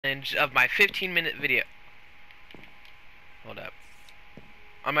challenge of my 15-minute video. Hold up.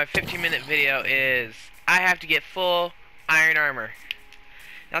 On my 15-minute video is I have to get full iron armor.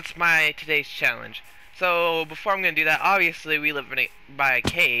 That's my today's challenge. So before I'm gonna do that, obviously we live by a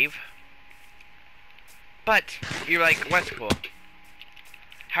cave. But you're like, what's cool?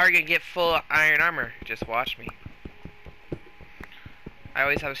 How are you gonna get full iron armor? Just watch me. I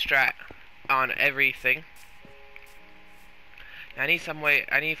always have a strat on everything. Now I need some way.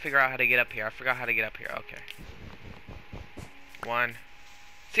 I need to figure out how to get up here. I forgot how to get up here. Okay. One.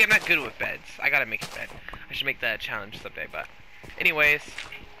 See, I'm not good with beds. I gotta make a bed. I should make that a challenge someday. But, anyways,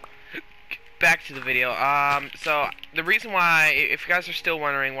 back to the video. So the reason why, if you guys are still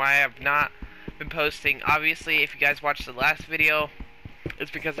wondering why I have not been posting, obviously, if you guys watched the last video,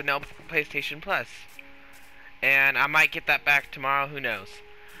 it's because of no PlayStation Plus, and I might get that back tomorrow. Who knows?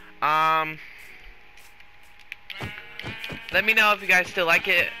 Let me know if you guys still like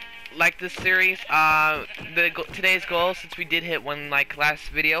this series. Today's goal, since we did hit 1 like last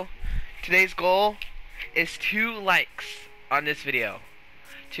video, today's goal is 2 likes on this video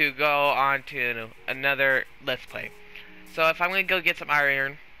to go on to another Let's Play. So if I'm gonna go get some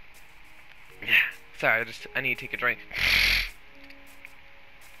iron, sorry, I need to take a drink.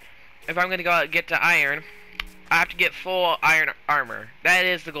 If I'm gonna go get to iron, I have to get full iron armor. That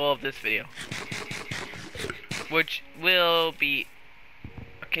is the goal of this video, which will be,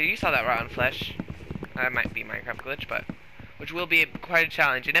 okay, you saw that rotten flesh. That might be Minecraft glitch, but which will be quite a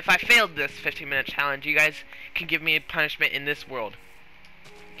challenge. And if I failed this 15-minute challenge, you guys can give me a punishment in this world.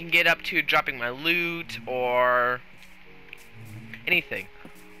 You can get up to dropping my loot or anything,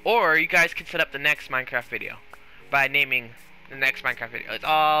 or you guys can set up the next Minecraft video by naming the next Minecraft video. It's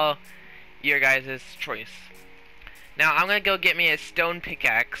all your guys' choice. Now I'm gonna go get me a stone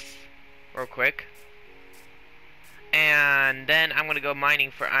pickaxe real quick, and then I'm gonna go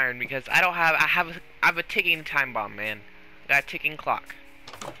mining for iron because I have a ticking time bomb, man. I got a ticking clock.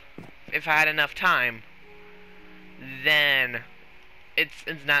 If I had enough time, then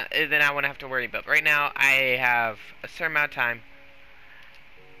then I wouldn't have to worry. But right now I have a certain amount of time,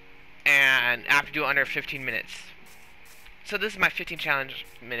 and I have to do it under 15 minutes. So this is my 15 challenge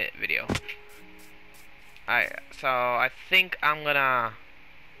minute video. So I think I'm gonna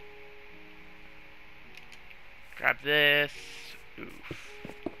grab this. Oof.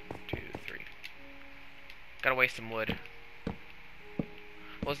 2, 3. Gotta waste some wood.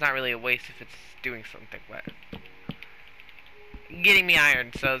 Well, it's not really a waste if it's doing something, but getting me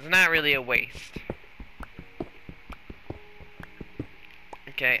iron, so it's not really a waste.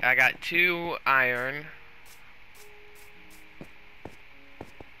 Okay, I got 2 iron.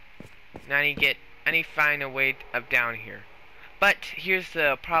 Now I need to find a way up down here. But here's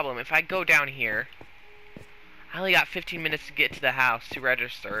the problem. If I go down here, I only got 15 minutes to get to the house to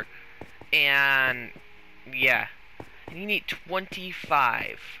register. And yeah. And you need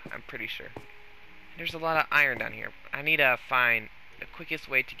 25, I'm pretty sure. There's a lot of iron down here. I need to find the quickest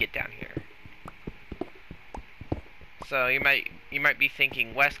way to get down here. So you might be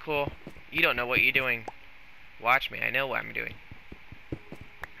thinking, Westcool, you don't know what you're doing. Watch me, I know what I'm doing.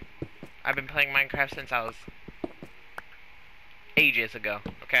 I've been playing Minecraft since I was ages ago,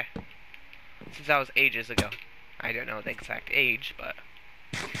 okay? Since I was ages ago. I don't know the exact age, but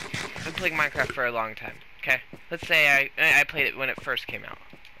I've been playing Minecraft for a long time, okay? Let's say I played it when it first came out.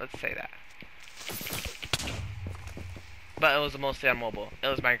 Let's say that. But it was mostly on mobile. It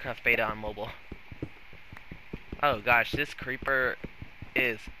was Minecraft beta on mobile. Oh gosh, this creeper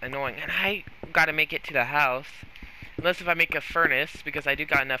is annoying. And I gotta make it to the house. Unless if I make a furnace, because I do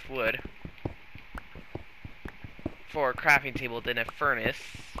got enough wood for a crafting table than a furnace.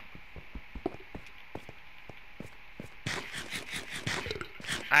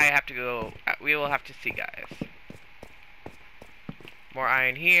 I have to go, we will have to see, guys. More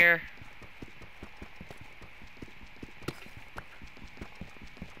iron here.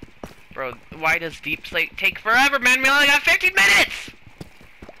 Bro, why does deep slate take forever, man? We only got 15 minutes!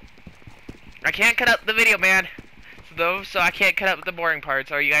 I can't cut up the video, man. So I can't cut up the boring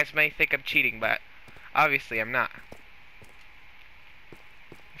parts, or you guys may think I'm cheating, but obviously I'm not.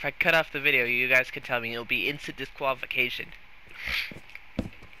 If I cut off the video, you guys could tell me it'll be instant disqualification.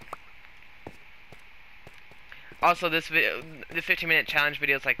 Also, this video, the 15-minute challenge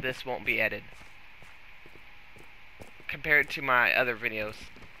videos like this won't be edited compared to my other videos.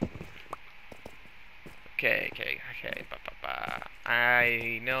 Okay.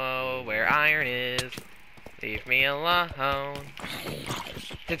 I know where iron is. Leave me alone.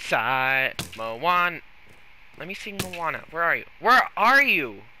 Inside Moana. Let me sing Moana. Where are you? Where are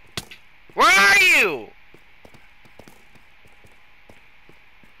you? Where are you?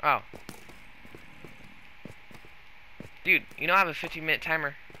 Oh. Dude, you know I have a 15-minute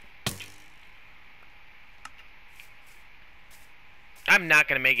timer. I'm not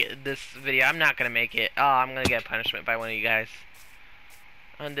gonna make it this video. I'm not gonna make it. Oh, I'm gonna get a punishment by one of you guys.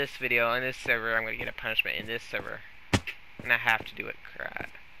 On this video, on this server, I'm gonna get a punishment in this server. And I have to do it. Crap.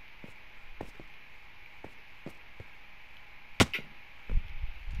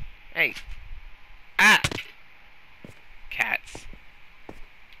 Hey. Ah! Cats.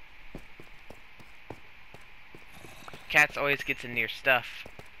 Cats always gets in your stuff.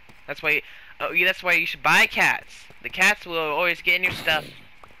 That's why. Oh, yeah, that's why you should buy cats. The cats will always get in your stuff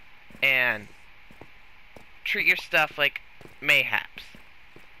and treat your stuff like mayhaps.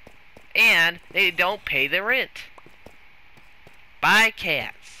 And they don't pay the rent. Buy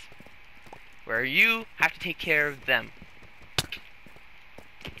cats, where you have to take care of them.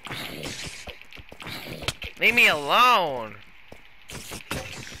 Leave me alone.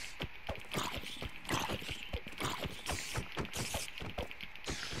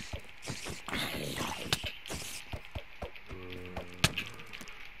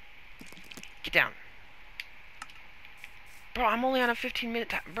 Get down. Bro, I'm only on a 15-minute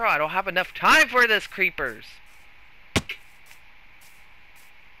time. Bro, I don't have enough time for this, creepers.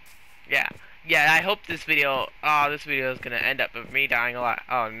 Yeah. Yeah, I hope this video... Oh, this video is going to end up with me dying a lot.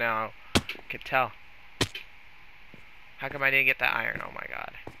 Oh, no. I could tell. How come I didn't get that iron? Oh, my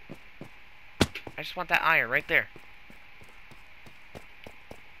God. I just want that iron right there.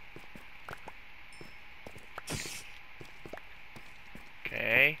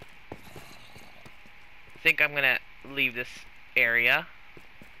 Okay. I think I'm going to leave this area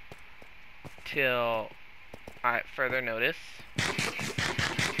till further notice.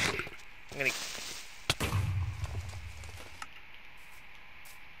 I'm gonna...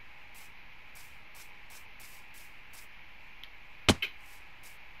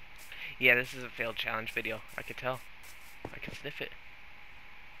 Yeah, this is a failed challenge video. I could tell. I can sniff it.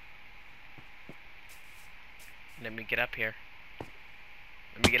 Let me get up here.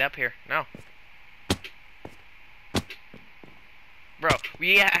 Let me get up here. No. Bro,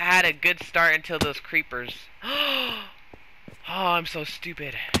 we had a good start until those creepers. Oh, I'm so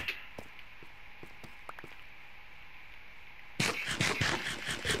stupid.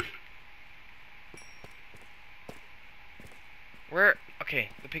 Where? Okay,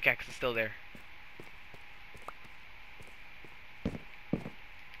 the pickaxe is still there.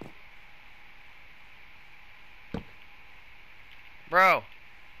 Bro!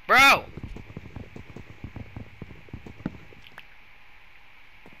 Bro!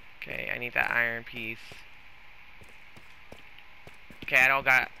 Okay, I need that iron piece. Okay, I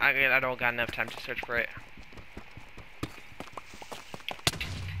don't got enough time to search for it.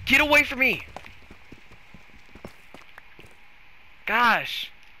 Get away from me!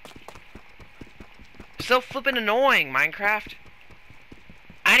 Gosh. So flippin' annoying, Minecraft.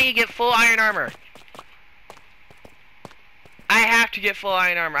 I need to get full iron armor. I have to get full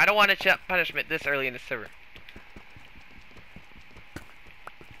iron armor. I don't want to punishment this early in the server.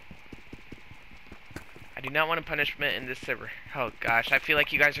 I do not want a punishment in this server. Oh gosh, I feel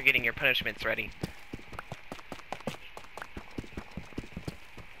like you guys are getting your punishments ready.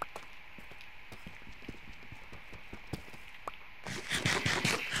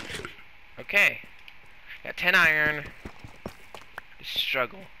 Okay. Got 10 iron. The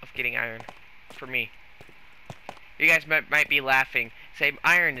struggle of getting iron for me. You guys might be laughing. Say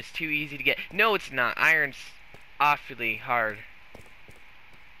iron is too easy to get. No, it's not. Iron's awfully hard.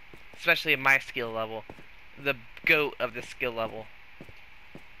 Especially at my skill level. The goat of the skill level.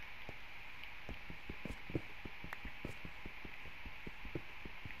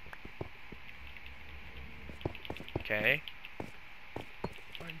 Okay.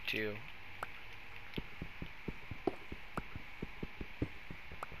 1, 2.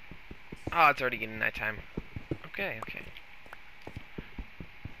 Oh, it's already getting nighttime. Okay, okay.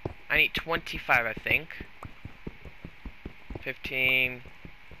 I need 25, I think. 15,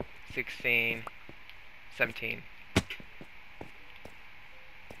 16, 17.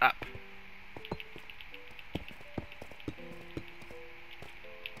 Up.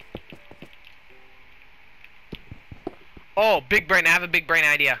 Oh, big brain. I have a big brain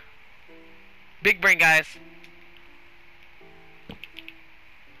idea. Big brain, guys.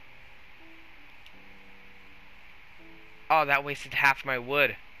 Oh, that wasted half my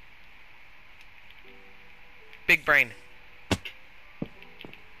wood. Big brain.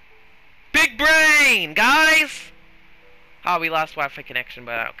 Big brain, guys! Oh, we lost Wi-Fi connection,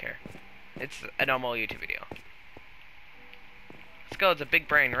 but I don't care. It's a normal YouTube video. Let's go. It's a big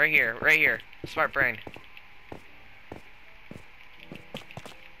brain right here. Right here. Smart brain.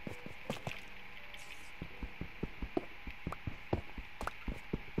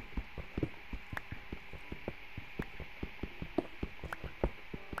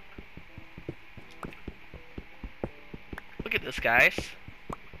 this, guys.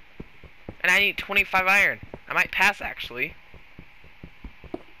 And I need 25 iron. I might pass, actually.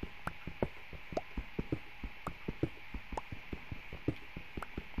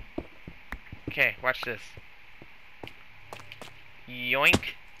 Okay, watch this. Yoink.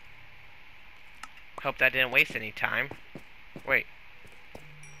 Hope that didn't waste any time. Wait.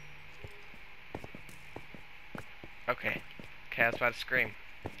 Okay. Okay, I was about to scream.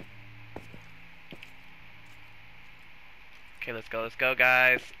 Okay, let's go,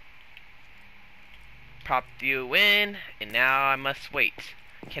 guys. Popped you in, and now I must wait.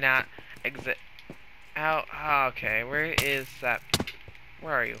 Cannot exit out. Oh, okay, where is that?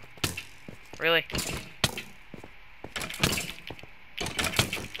 Where are you? Really?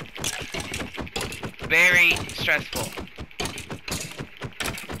 Very stressful.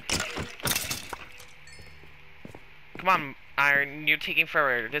 Come on, Iron, you're taking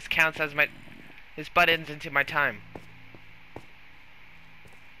forever. This counts as this buttons into my time.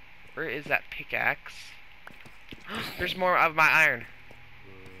 Where is that pickaxe? There's more of my iron.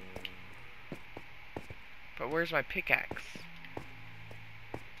 But where's my pickaxe?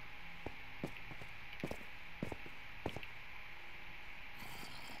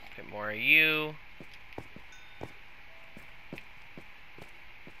 Get more of you.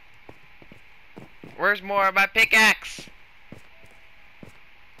 Where's more of my pickaxe?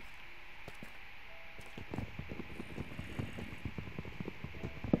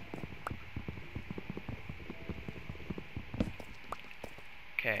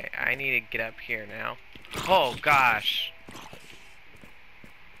 Okay, I need to get up here now. Oh gosh.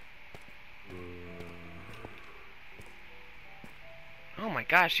 Oh my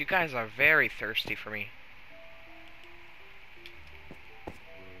gosh, you guys are very thirsty for me.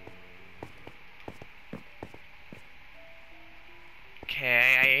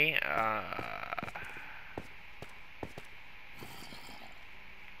 Okay,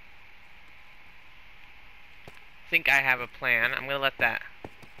 think I have a plan. I'm gonna let that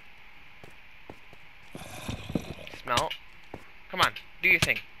smelt. Come on, do your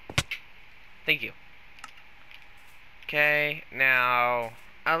thing. Thank you. Okay, now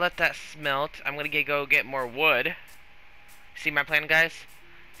I'll let that smelt. I'm gonna go get more wood. See my plan, guys?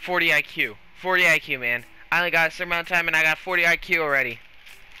 40 IQ. 40 IQ, man. I only got a certain amount of time and I got 40 IQ already.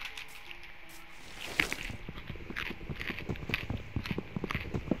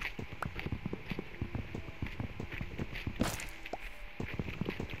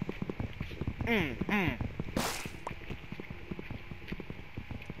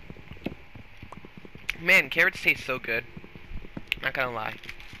 Man, carrots taste so good. Not gonna lie.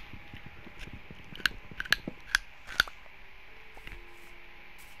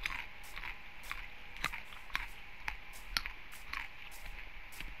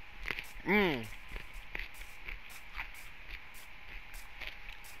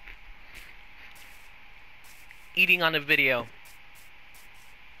 Eating on a video.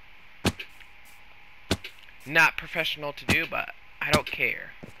 Not professional to do, but I don't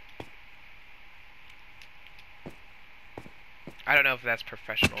care. I don't know if that's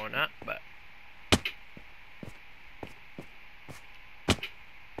professional or not, but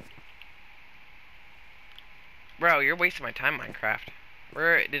bro, you're wasting my time, Minecraft.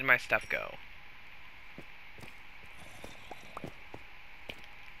 Where did my stuff go?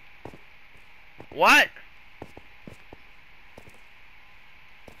 What?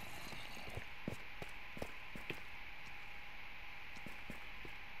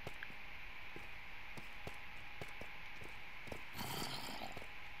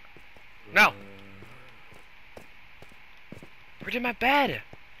 No. Where did my bed?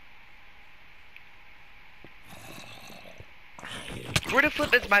 Where the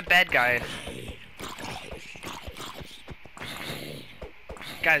flip is my bed, guys?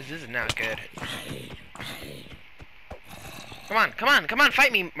 Guys, this is not good. Come on, come on, come on,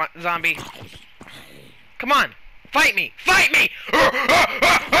 fight me, zombie. Come on, fight me, fight me!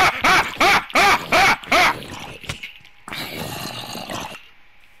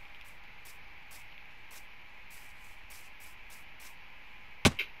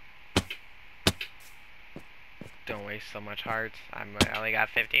 Don't waste so much hearts. I only got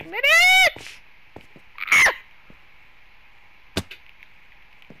 15 minutes!